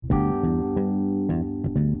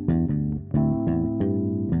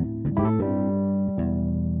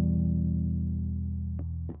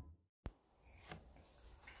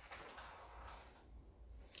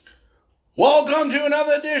Welcome to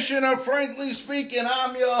another edition of Frankly Speaking.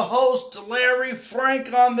 I'm your host, Larry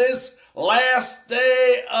Frank, on this last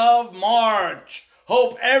day of March.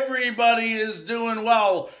 Hope everybody is doing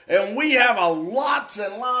well. And we have lots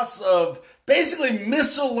and lots of basically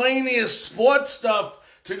miscellaneous sports stuff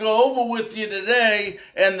to go over with you today.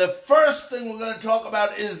 And the first thing we're going to talk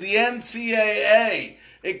about is the NCAA.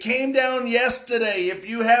 It came down yesterday. If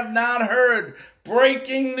you have not heard,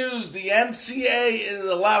 breaking news, the NCAA is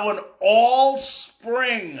allowing all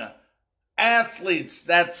spring athletes,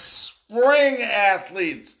 that's spring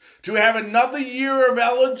athletes, to have another year of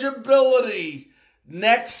eligibility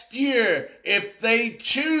next year if they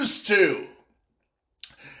choose to.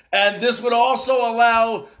 And this would also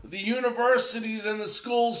allow the universities and the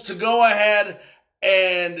schools to go ahead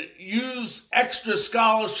and use extra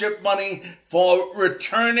scholarship money for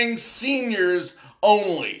returning seniors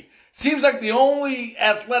only. Seems like the only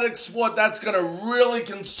athletic sport that's going to really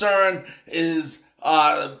concern is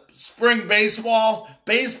spring baseball.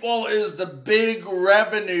 Baseball is the big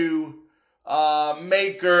revenue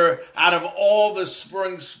maker out of all the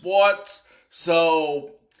spring sports.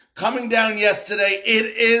 So coming down yesterday, it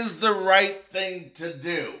is the right thing to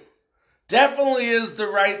do. Definitely is the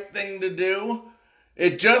right thing to do.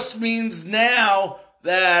 It just means now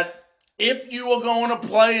that if you were going to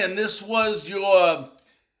play and this was your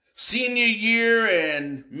senior year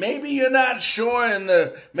and maybe you're not sure in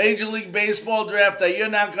the Major League Baseball draft that you're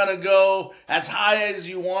not going to go as high as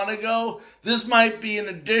you want to go, this might be an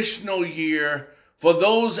additional year for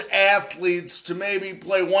those athletes to maybe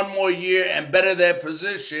play one more year and better their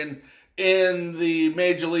position in the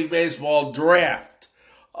Major League Baseball draft.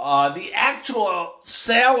 The actual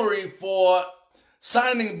salary for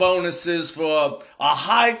signing bonuses for a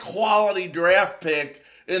high-quality draft pick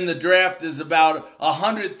in the draft is about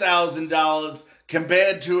 $100,000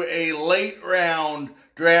 compared to a late-round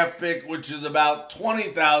draft pick, which is about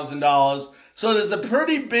 $20,000. So there's a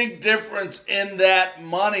pretty big difference in that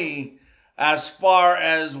money as far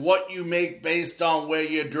as what you make based on where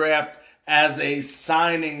you draft as a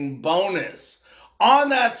signing bonus. On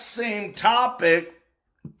that same topic,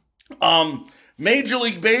 Major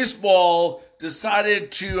League Baseball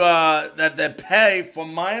decided to that the pay for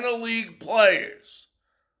minor league players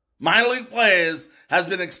has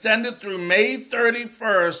been extended through May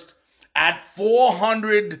 31st at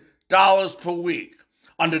 $400 per week.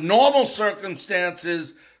 Under normal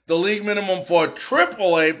circumstances, the league minimum for a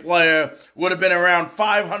AAA player would have been around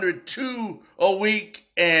 $502 a week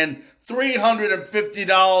and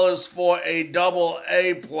 $350 for a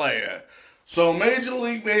AA player. So Major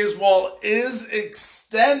League Baseball is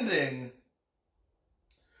extending.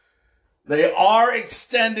 They are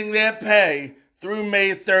extending their pay through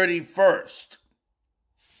May 31st.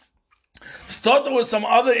 Thought there was some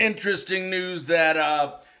other interesting news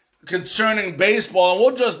that concerning baseball, and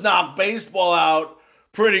we'll just knock baseball out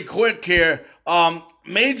pretty quick here.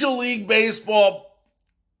 Major League Baseball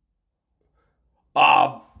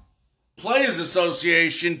Players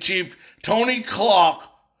Association Chief Tony Clark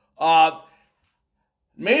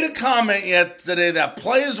made a comment yesterday that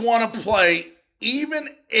players want to play even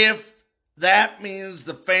if that means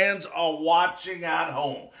the fans are watching at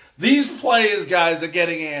home. These players, guys, are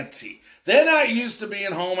getting antsy. They're not used to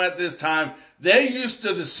being home at this time. They're used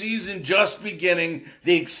to the season just beginning,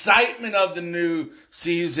 the excitement of the new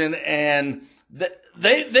season, and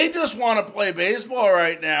they just want to play baseball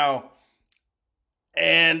right now.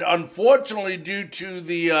 And unfortunately, due to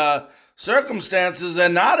the circumstances, they're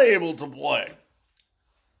not able to play.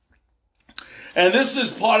 And this is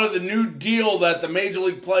part of the new deal that the Major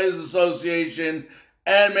League Players Association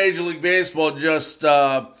and Major League Baseball just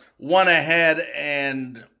went ahead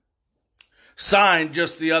and signed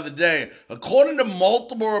just the other day. According to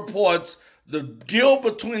multiple reports, the deal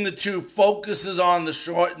between the two focuses on the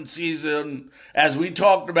shortened season, as we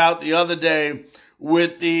talked about the other day,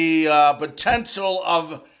 with the potential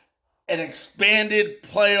of an expanded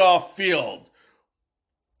playoff field.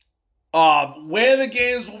 Where the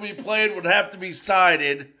games will be played would have to be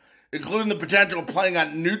decided, including the potential of playing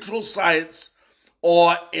on neutral sites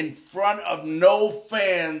or in front of no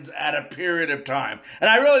fans at a period of time. And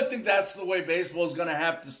I really think that's the way baseball is going to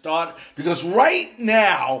have to start, because right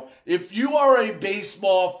now, if you are a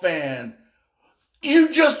baseball fan, you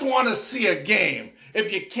just want to see a game.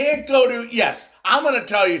 If you can't go to, yes, I'm going to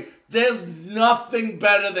tell you, there's nothing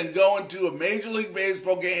better than going to a Major League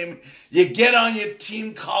Baseball game. You get on your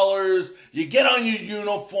team colors, you get on your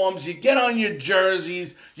uniforms, you get on your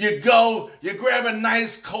jerseys, you go, you grab a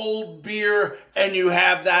nice cold beer, and you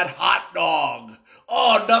have that hot dog.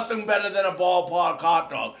 Oh, nothing better than a ballpark hot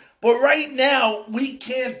dog. But right now, we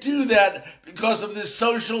can't do that because of this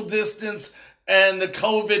social distance and the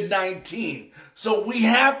COVID-19. So we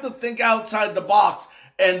have to think outside the box.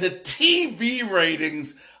 And the TV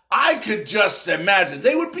ratings, I could just imagine,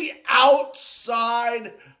 they would be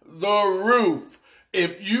outside the roof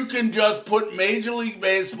if you can just put Major League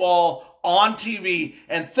Baseball on TV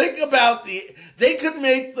and think about they could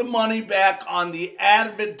make the money back on the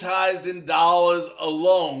advertising dollars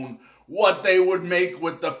alone, what they would make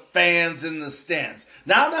with the fans in the stands.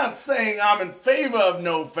 Now, I'm not saying I'm in favor of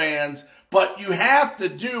no fans, but you have to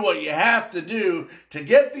do what you have to do to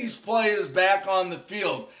get these players back on the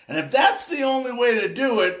field. And if that's the only way to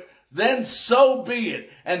do it, then so be it.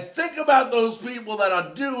 And think about those people that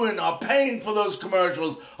are paying for those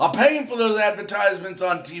commercials, are paying for those advertisements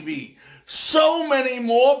on TV. So many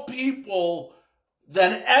more people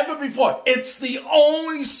than ever before. It's the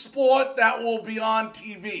only sport that will be on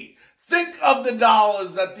TV. Think of the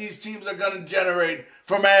dollars that these teams are going to generate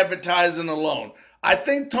from advertising alone. I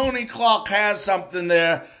think Tony Clark has something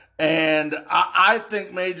there, and I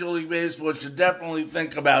think Major League Baseball should definitely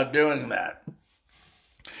think about doing that.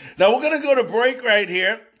 Now, we're going to go to break right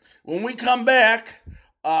here. When we come back,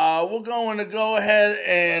 we're going to go ahead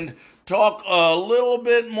and talk a little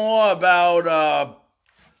bit more about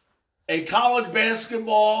a college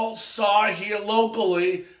basketball star here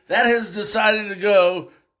locally that has decided to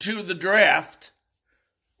go to the draft.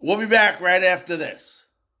 We'll be back right after this.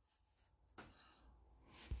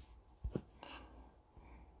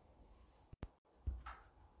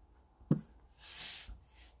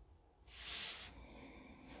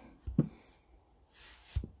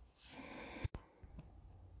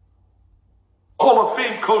 Hall of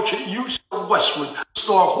Fame coach at UC Westwood,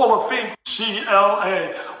 star Hall of Fame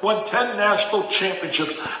CLA, won 10 national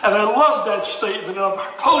championships. And I love that statement.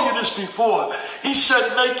 I've told you this before. He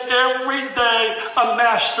said, make every day a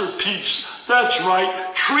masterpiece. That's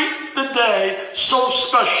right. Treat the day so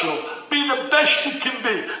special. Be the best you can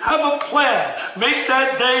be. Have a plan. Make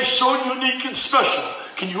that day so unique and special.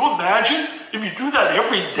 Can you imagine if you do that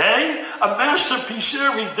every day? A masterpiece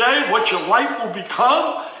every day, what your life will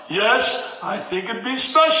become? Yes, I think it'd be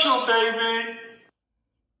special, baby.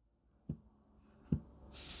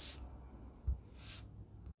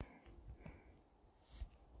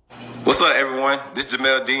 What's up, everyone? This is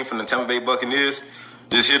Jamel Dean from the Tampa Bay Buccaneers.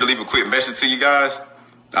 Just here to leave a quick message to you guys.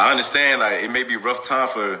 I understand it may be a rough time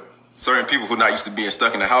for certain people who are not used to being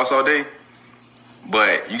stuck in the house all day,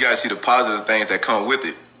 but you guys see the positive things that come with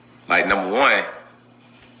it. Like, number one,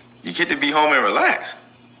 you get to be home and relax.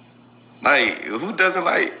 Like, who doesn't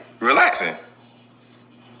like relaxing?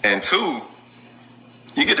 And two,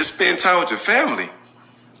 you get to spend time with your family.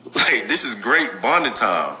 Like, this is great bonding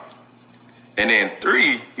time. And then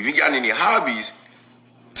three, if you got any hobbies,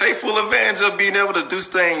 take full advantage of being able to do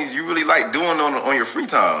things you really like doing on your free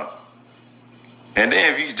time. And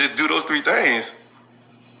then if you just do those three things,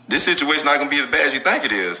 this situation not going to be as bad as you think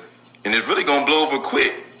it is. And it's really going to blow over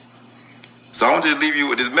quick. So I'm going to just leave you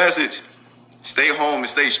with this message. Stay home and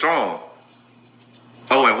stay strong.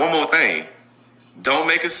 Oh, and one more thing. Don't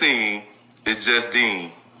make a scene. It's just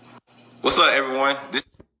Dean. What's up, everyone?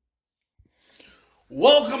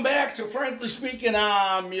 Welcome back to Frankly Speaking.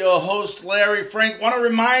 I'm your host, Larry Frank. Want to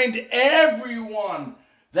remind everyone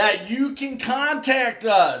that you can contact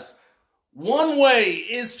us. One way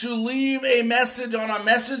is to leave a message on our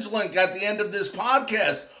message link at the end of this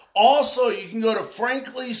podcast. Also, you can go to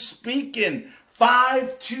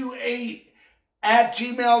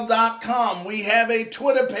franklyspeaking528@gmail.com. We have a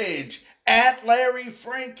Twitter page at Larry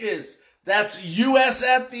Frankus. That's US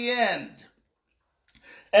at the end.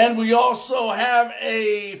 And we also have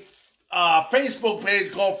a Facebook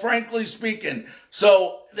page called Frankly Speaking.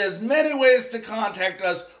 So there's many ways to contact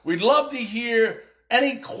us. We'd love to hear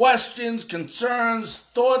any questions, concerns,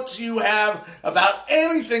 thoughts you have about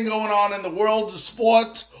anything going on in the world of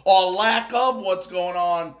sports or lack of what's going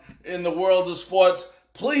on in the world of sports.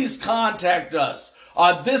 Please contact us.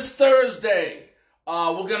 This Thursday,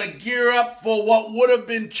 we're going to gear up for what would have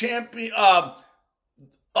been championship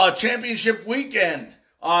weekend.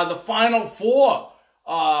 The Final Four.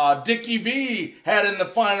 Dickie V had in the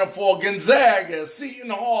Final Four Gonzaga,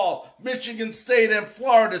 Seton Hall, Michigan State, and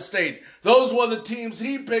Florida State. Those were the teams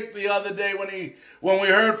he picked the other day when we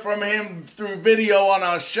heard from him through video on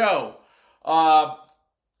our show.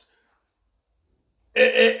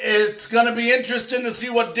 It's going to be interesting to see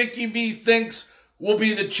what Dickie V thinks will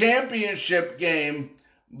be the championship game,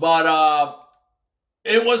 but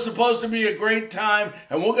it was supposed to be a great time,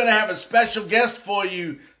 and we're going to have a special guest for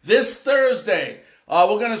you this Thursday.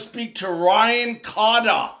 We're going to speak to Ryan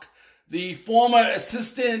Cardock, the former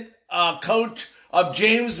assistant coach of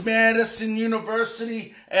James Madison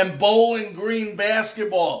University and Bowling Green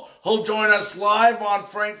basketball. He'll join us live on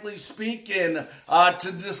Frankly Speaking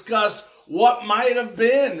to discuss what might have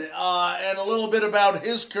been and a little bit about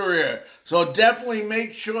his career. So definitely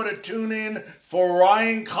make sure to tune in for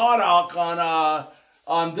Ryan Cardock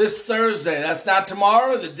on this Thursday. That's not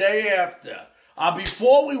tomorrow, the day after.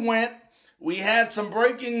 Before we went, we had some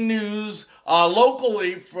breaking news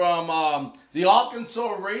locally from the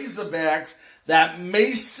Arkansas Razorbacks that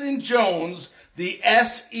Mason Jones, the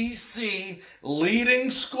SEC leading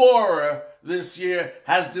scorer this year,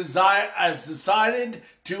 has decided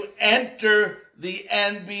to enter the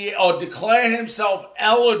NBA or declare himself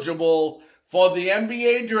eligible for the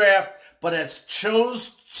NBA draft, but has chose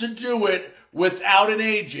to do it without an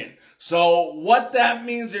agent. So what that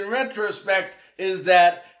means in retrospect is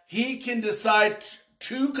that he can decide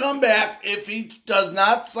to come back, if he does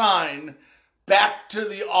not sign, back to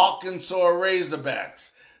the Arkansas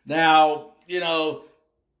Razorbacks. Now,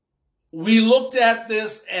 we looked at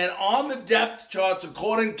this, and on the depth charts,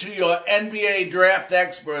 according to your NBA draft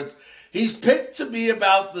experts, he's picked to be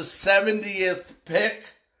about the 70th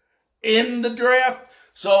pick in the draft.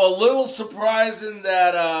 So a little surprising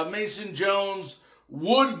that Mason Jones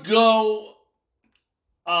would go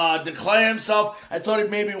declare himself. I thought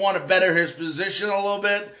he'd maybe want to better his position a little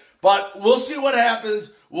bit, but we'll see what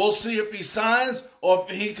happens. We'll see if he signs or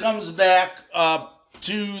if he comes back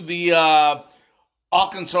to the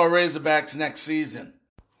Arkansas Razorbacks next season.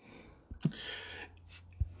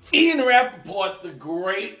 Ian Rappaport, the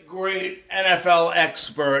great NFL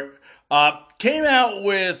expert, came out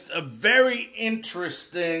with a very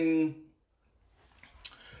interesting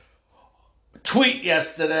tweet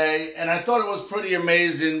yesterday, and I thought it was pretty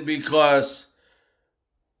amazing because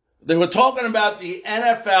they were talking about the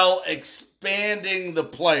NFL expanding the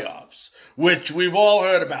playoffs, which we've all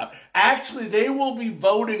heard about. Actually, they will be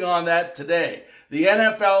voting on that today. The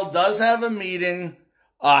NFL does have a meeting.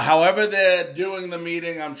 However they're doing the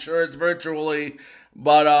meeting, I'm sure it's virtually,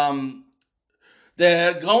 but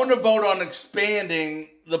they're going to vote on expanding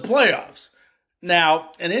the playoffs.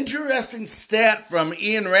 Now, an interesting stat from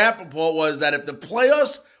Ian Rappaport was that if the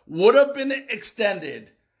playoffs would have been extended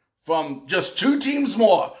from just 2 teams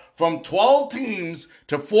more, from 12 teams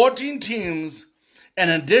to 14 teams, an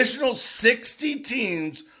additional 60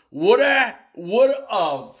 teams would have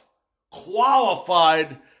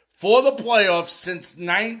qualified for the playoffs since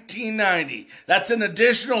 1990. That's an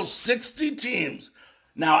additional 60 teams.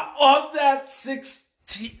 Now, of that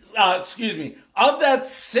 60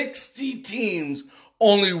 teams,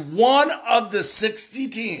 only one of the 60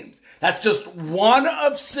 teams, that's just one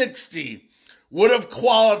of 60, would have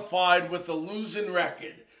qualified with a losing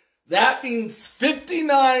record. That means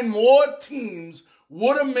 59 more teams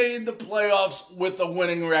would have made the playoffs with a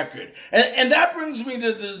winning record. And that brings me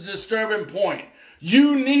to the disturbing point.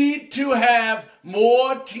 You need to have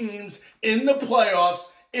more teams in the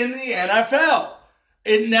playoffs in the NFL.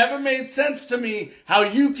 It never made sense to me how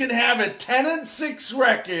you can have a 10-6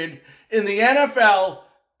 record in the NFL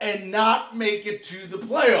and not make it to the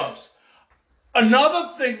playoffs. Another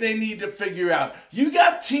thing they need to figure out, you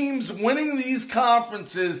got teams winning these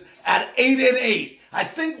conferences at 8-8. I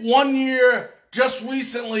think one year, just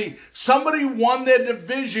recently, somebody won their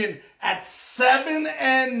division at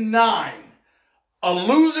 7-9. A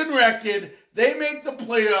losing record, they make the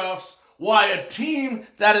playoffs, while a team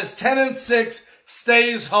that is 10-6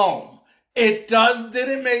 stays home. It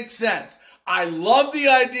didn't make sense. I love the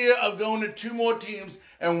idea of going to 2 more teams,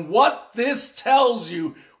 and what this tells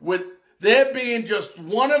you, with there being just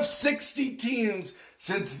one of 60 teams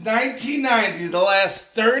since 1990, the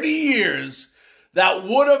last 30 years, that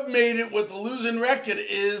would have made it with a losing record,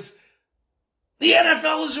 is the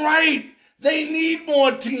NFL is right. They need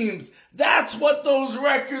more teams. That's what those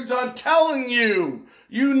records are telling you.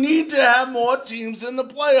 You need to have more teams in the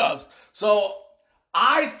playoffs. So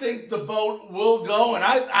I think the vote will go, and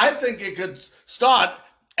I think it could start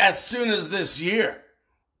as soon as this year.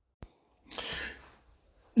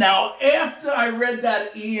 Now, after I read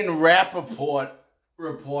that Ian Rappaport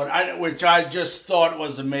report, which I just thought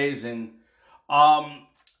was amazing,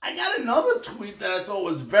 I got another tweet that I thought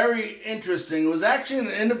was very interesting. It was actually an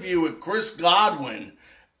interview with Chris Godwin.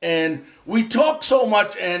 And we talk so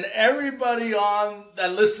much, and everybody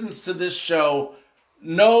that listens to this show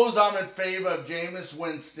knows I'm in favor of Jameis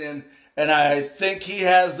Winston, and I think he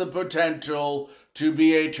has the potential to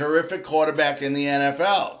be a terrific quarterback in the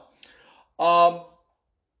NFL.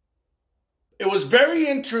 It was very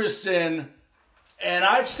interesting, and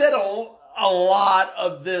I've said a lot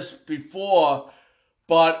of this before,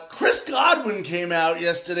 but Chris Godwin came out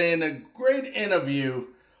yesterday in a great interview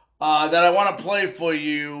that I want to play for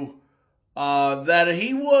you, that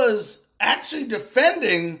he was actually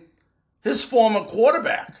defending his former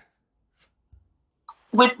quarterback.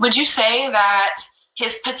 Would you say that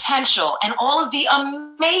his potential and all of the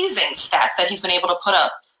amazing stats that he's been able to put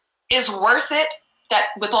up is worth it? That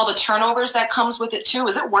with all the turnovers that comes with it too,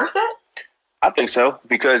 is it worth it? I think so,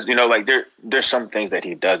 because like there's some things that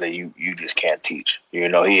he does that you just can't teach. He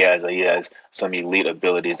has some elite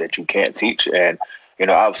abilities that you can't teach, and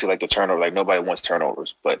obviously like the turnover, like nobody wants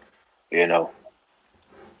turnovers, but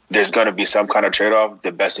there's going to be some kind of trade off.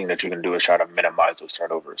 The best thing that you can do is try to minimize those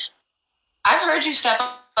turnovers. I've heard you step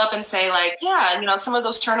up and say like, yeah, some of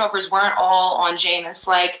those turnovers weren't all on Jameis.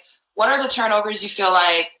 Like, what are the turnovers you feel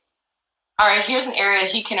like, all right, here's an area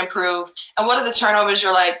he can improve, and what are the turnovers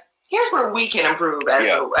you're like, here's where we can improve as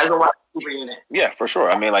a wide receiver unit? Yeah, for sure.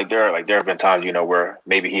 I mean, there have been times, where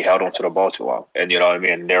maybe he held onto the ball too long, and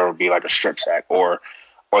there would be like a strip sack, or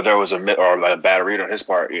there was like a bad read on his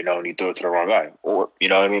part, and he threw it to the wrong guy, or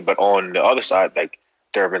But on the other side, like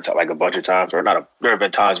there have been like a bunch of times, there have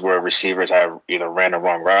been times where receivers have either ran the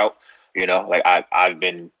wrong route, like I've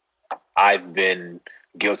been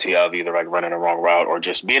guilty of either like running the wrong route or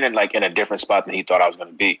just being in a different spot than he thought I was going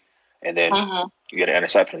to be, and then you get an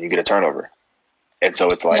interception, you get a turnover. And so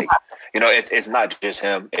it's like, it's not just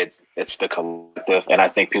him, it's the collective. And I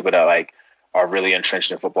think people that like are really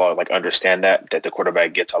entrenched in football like understand that the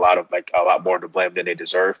quarterback gets a lot more to blame than they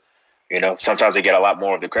deserve. Sometimes they get a lot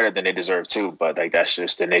more of the credit than they deserve too, but like that's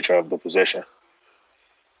just the nature of the position.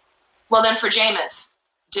 Well, then for Jameis,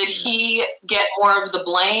 did he get more of the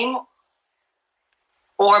blame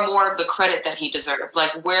or more of the credit that he deserved?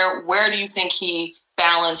 Like where do you think he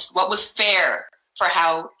balanced what was fair for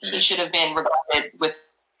how he should have been regarded with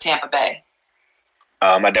Tampa Bay?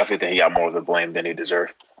 I definitely think he got more of the blame than he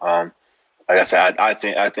deserved. Like I said, I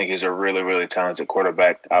think he's a really, really talented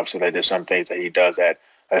quarterback. Obviously, like, there's some things that he does that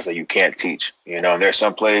you can't teach. And there's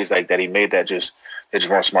some plays like that he made that just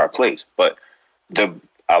weren't smart plays. But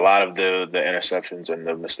a lot of the interceptions and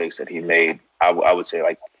the mistakes that he made, I would say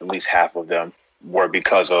like at least half of them were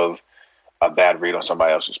because of a bad read on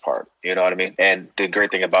somebody else's part. You know what I mean? And the great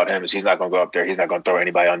thing about him is he's not going to go up there. He's not going to throw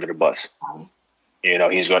anybody under the bus.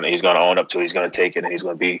 He's going to own up to it. He's going to take it, and he's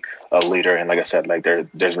going to be a leader. And like I said, like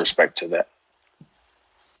there's respect to that.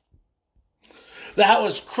 That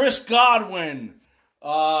was Chris Godwin, the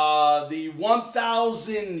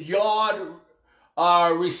 1,000-yard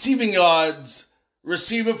receiving yards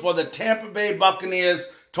receiver for the Tampa Bay Buccaneers,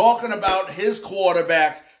 talking about his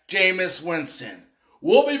quarterback, Jameis Winston.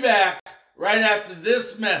 We'll be back right after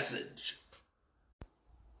this message.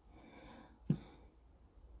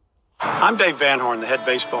 I'm Dave Van Horn, the head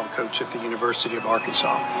baseball coach at the University of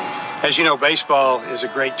Arkansas. As you know, baseball is a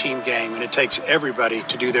great team game, and it takes everybody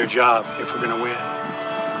to do their job if we're going to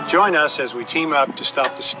win. Join us as we team up to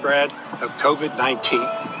stop the spread of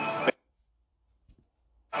COVID-19.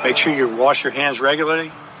 Make sure you wash your hands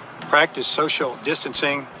regularly, practice social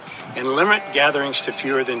distancing, and limit gatherings to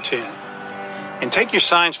fewer than 10. And take your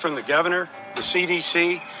signs from the governor, the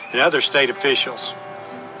CDC, and other state officials.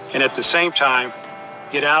 And at the same time,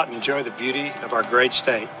 get out and enjoy the beauty of our great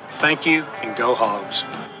state. Thank you, and go Hogs.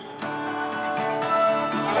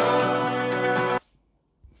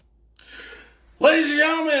 Ladies and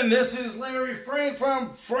gentlemen, this is Larry Frank from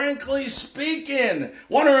Frankly Speaking.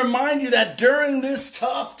 Want to remind you that during this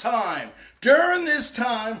tough time,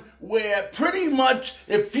 where pretty much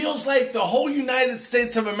it feels like the whole United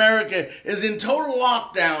States of America is in total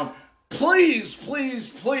lockdown, please, please,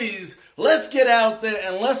 please, let's get out there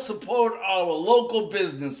and let's support our local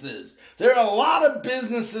businesses. There are a lot of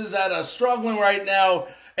businesses that are struggling right now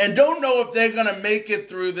and don't know if they're going to make it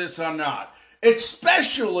through this or not.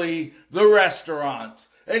 Especially the restaurants.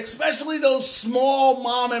 Especially those small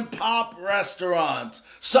mom and pop restaurants.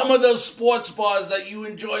 Some of those sports bars that you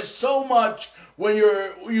enjoy so much when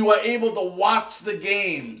you are able to watch the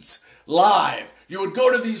games live. You would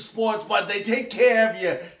go to these sports bars, they take care of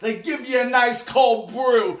you. They give you a nice cold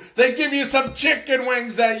brew. They give you some chicken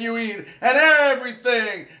wings that you eat and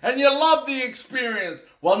everything. And you love the experience.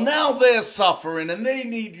 Well, now they're suffering and they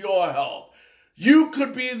need your help. You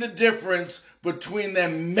could be the difference between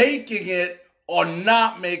them making it or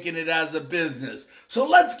not making it as a business. So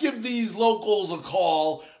let's give these locals a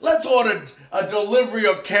call. Let's order a delivery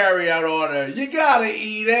or carry-out order. You gotta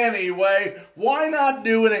eat anyway. Why not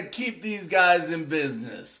do it and keep these guys in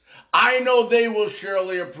business? I know they will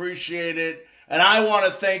surely appreciate it, and I want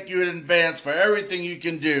to thank you in advance for everything you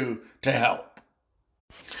can do to help.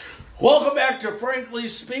 Welcome back to Frankly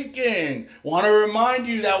Speaking. Want to remind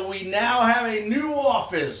you that we now have a new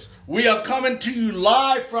office. We are coming to you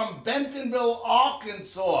live from Bentonville,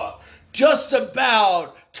 Arkansas, just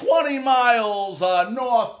about 20 miles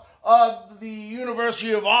north of the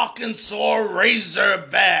University of Arkansas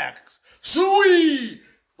Razorbacks. Sweet!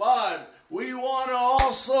 But we want to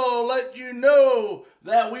also let you know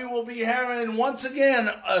that we will be having, once again,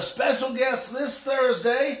 a special guest this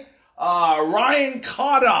Thursday, Ryan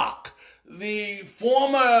Carddock, the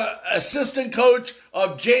former assistant coach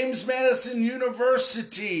of James Madison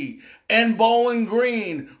University and Bowling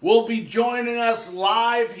Green, will be joining us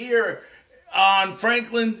live here on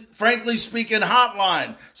Frankly Speaking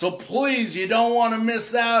Hotline. So please, you don't want to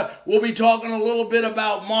miss that. We'll be talking a little bit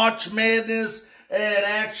about March Madness and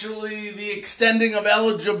actually the extending of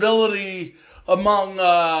eligibility among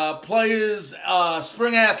players,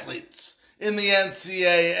 spring athletes in the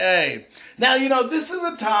NCAA. Now, this is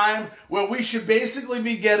a time where we should basically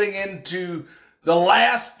be getting into the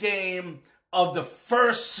last game of the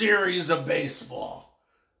first series of baseball.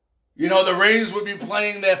 The Rays would be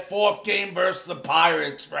playing their fourth game versus the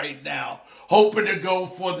Pirates right now, hoping to go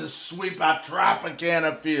for the sweep at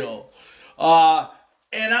Tropicana Field.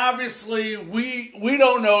 And obviously, we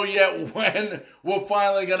don't know yet when we're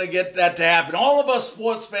finally going to get that to happen. All of us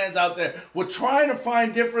sports fans out there, we're trying to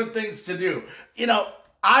find different things to do.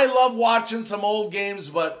 I love watching some old games,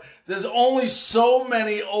 but there's only so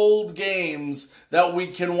many old games that we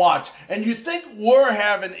can watch. And you think we're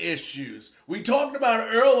having issues. We talked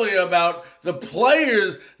about earlier about the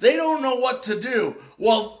players, they don't know what to do.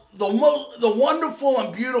 Well, the wonderful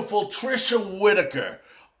and beautiful Tricia Whitaker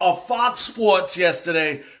of Fox Sports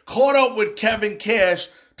yesterday caught up with Kevin Cash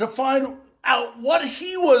to find out what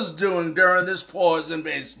he was doing during this pause in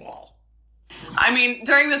baseball. I mean,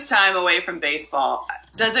 during this time away from baseball,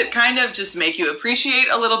 does it kind of just make you appreciate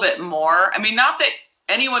a little bit more? I mean, not that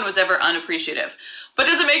anyone was ever unappreciative, but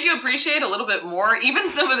does it make you appreciate a little bit more, even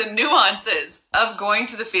some of the nuances of going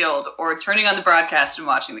to the field or turning on the broadcast and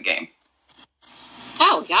watching the game?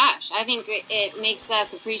 Oh, gosh. I think it makes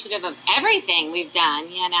us appreciative of everything we've done.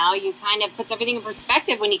 You kind of puts everything in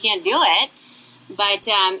perspective when you can't do it. But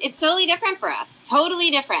it's totally different for us. Totally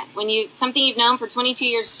different. When something you've known for 22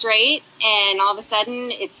 years straight and all of a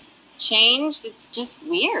sudden it's changed, it's just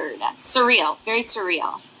weird. Surreal. It's very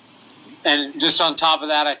surreal. And just on top of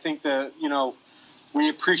that, I think we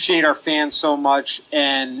appreciate our fans so much.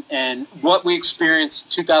 And what we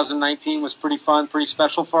experienced 2019 was pretty fun, pretty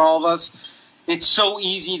special for all of us. It's so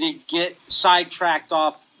easy to get sidetracked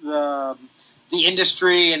off the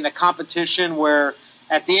industry and the competition where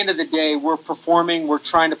at the end of the day, we're performing, we're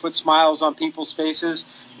trying to put smiles on people's faces.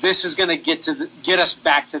 This is going to get us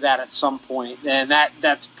back to that at some point. And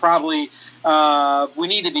that's probably, we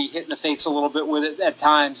need to be hit in the face a little bit with it at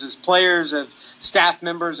times. As players, as staff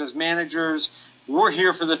members, as managers, we're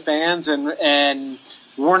here for the fans and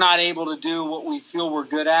we're not able to do what we feel we're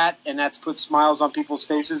good at, and that's put smiles on people's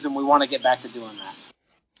faces, and we want to get back to doing that.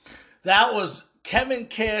 That was Kevin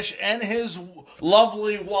Cash and his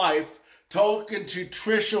lovely wife talking to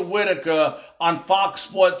Tricia Whitaker on Fox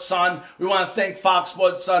Sports Sun. We want to thank Fox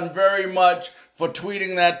Sports Sun very much for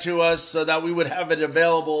tweeting that to us so that we would have it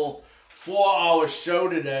available for our show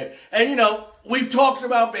today. And, we've talked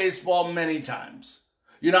about baseball many times.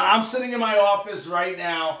 I'm sitting in my office right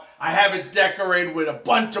now. I have it decorated with a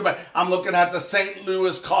bunch of, I'm looking at the St.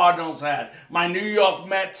 Louis Cardinals hat, my New York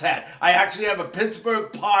Mets hat. I actually have a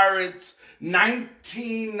Pittsburgh Pirates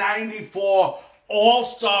 1994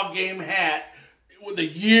 All-Star Game hat with the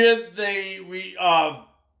year they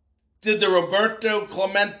did the Roberto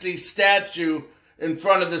Clemente statue in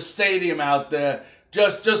front of the stadium out there.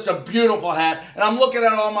 Just a beautiful hat. And I'm looking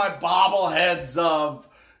at all my bobbleheads of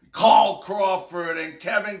Carl Crawford and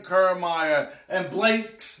Kevin Kiermaier and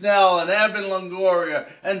Blake Snell and Evan Longoria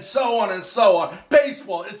and so on and so on.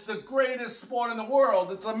 Baseball, it's the greatest sport in the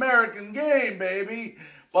world. It's an American game, baby.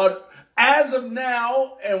 But as of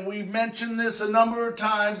now, and we've mentioned this a number of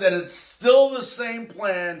times, and it's still the same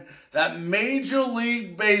plan, that Major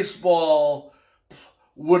League Baseball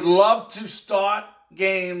would love to start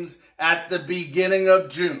games at the beginning of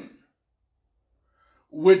June,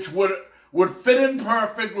 which would fit in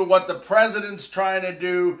perfect with what the president's trying to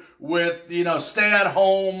do with, stay at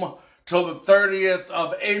home till the 30th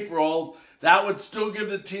of April. That would still give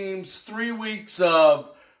the teams 3 weeks of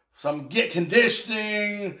some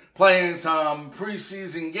conditioning, playing some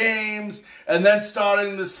preseason games, and then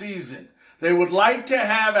starting the season. They would like to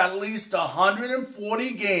have at least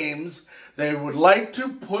 140 games. They would like to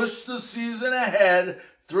push the season ahead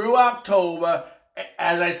through October,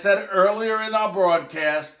 as I said earlier in our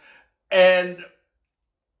broadcast. And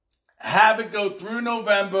have it go through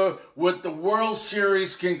November with the World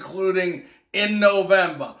Series concluding in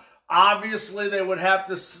November. Obviously, they would have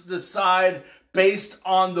to decide based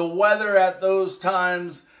on the weather at those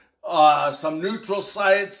times, some neutral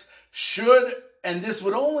sites and this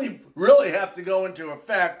would only really have to go into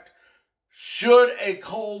effect should a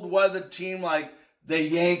cold weather team like the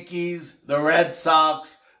Yankees, the Red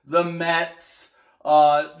Sox, the Mets,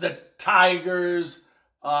 the Tigers,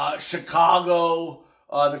 Chicago,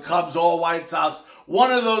 the Cubs or White Sox,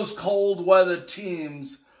 one of those cold weather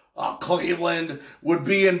teams, Cleveland, would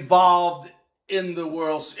be involved in the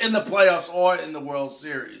playoffs or in the World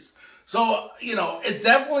Series. So, it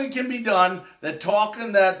definitely can be done. They're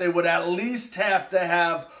talking that they would at least have to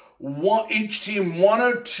have each team 1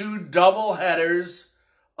 or 2 double headers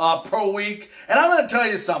per week. And I'm going to tell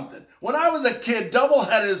you something. When I was a kid, double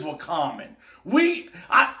headers were common.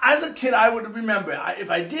 As a kid, I would remember, if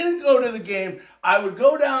I didn't go to the game, I would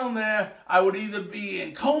go down there. I would either be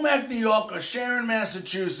in Comac, New York, or Sharon,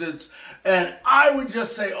 Massachusetts, and I would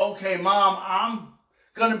just say, okay, Mom, I'm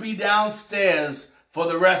going to be downstairs for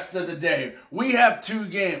the rest of the day. We have 2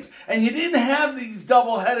 games. And you didn't have these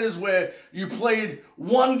double headers where you played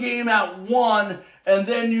one game at 1, and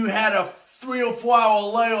then you had a 3 or 4 hour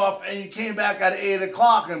layoff, and you came back at 8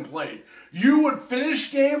 o'clock and played. You would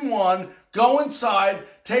finish game 1, go inside,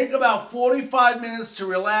 take about 45 minutes to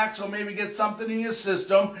relax or maybe get something in your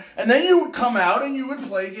system, and then you would come out and you would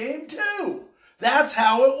play game 2. That's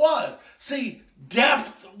how it was. See,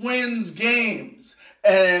 depth wins games,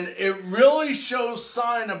 and it really shows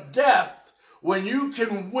sign of depth when you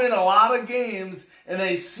can win a lot of games in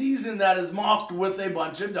a season that is marked with a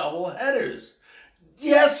bunch of double headers.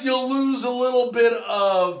 Yes, you'll lose a little bit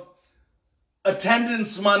of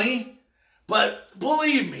attendance money, but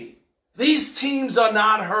believe me, these teams are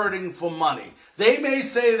not hurting for money. They may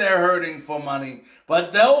say they're hurting for money,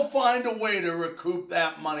 but they'll find a way to recoup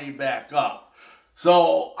that money back up.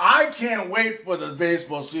 So I can't wait for the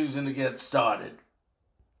baseball season to get started.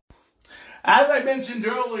 As I mentioned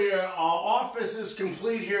earlier, our office is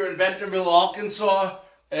complete here in Bentonville, Arkansas,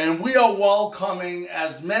 and we are welcoming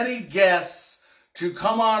as many guests to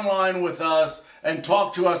come online with us and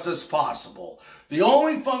talk to us as possible. The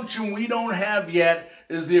only function we don't have yet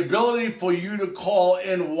is the ability for you to call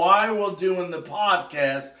in while we're doing the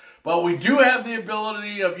podcast, but we do have the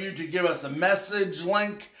ability of you to give us a message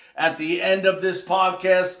link at the end of this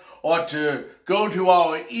podcast, or to go to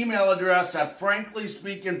our email address at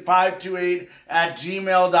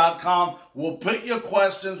franklyspeaking528@gmail.com. We'll put your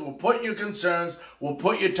questions, we'll put your concerns, we'll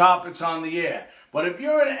put your topics on the air. But if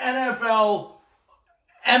you're an NFL,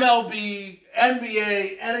 MLB,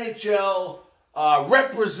 NBA, NHL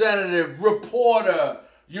representative, reporter,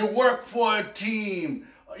 you work for a team,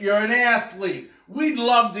 you're an athlete, we'd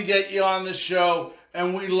love to get you on the show,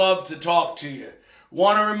 and we'd love to talk to you.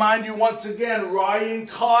 Want to remind you once again, Ryan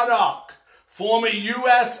Cardock, former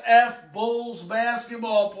USF Bulls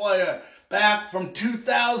basketball player, back from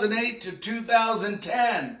 2008 to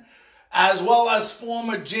 2010, as well as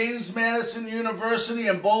former James Madison University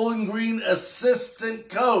and Bowling Green assistant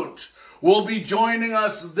coach, will be joining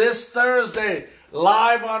us this Thursday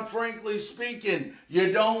live on Frankly Speaking.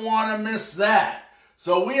 You don't want to miss that.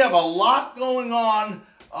 So we have a lot going on.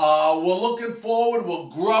 We're looking forward. We're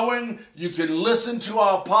growing. You can listen to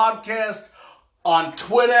our podcast on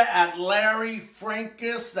Twitter at Larry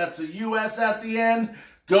Frankus. That's a U.S. at the end.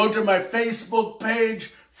 Go to my Facebook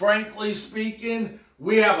page, Frankly Speaking.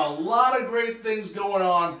 We have a lot of great things going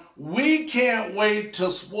on. We can't wait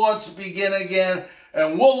till sports begin again,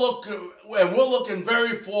 and we're looking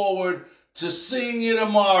very forward to seeing you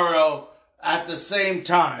tomorrow at the same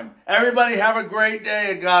time. Everybody have a great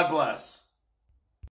day, and God bless.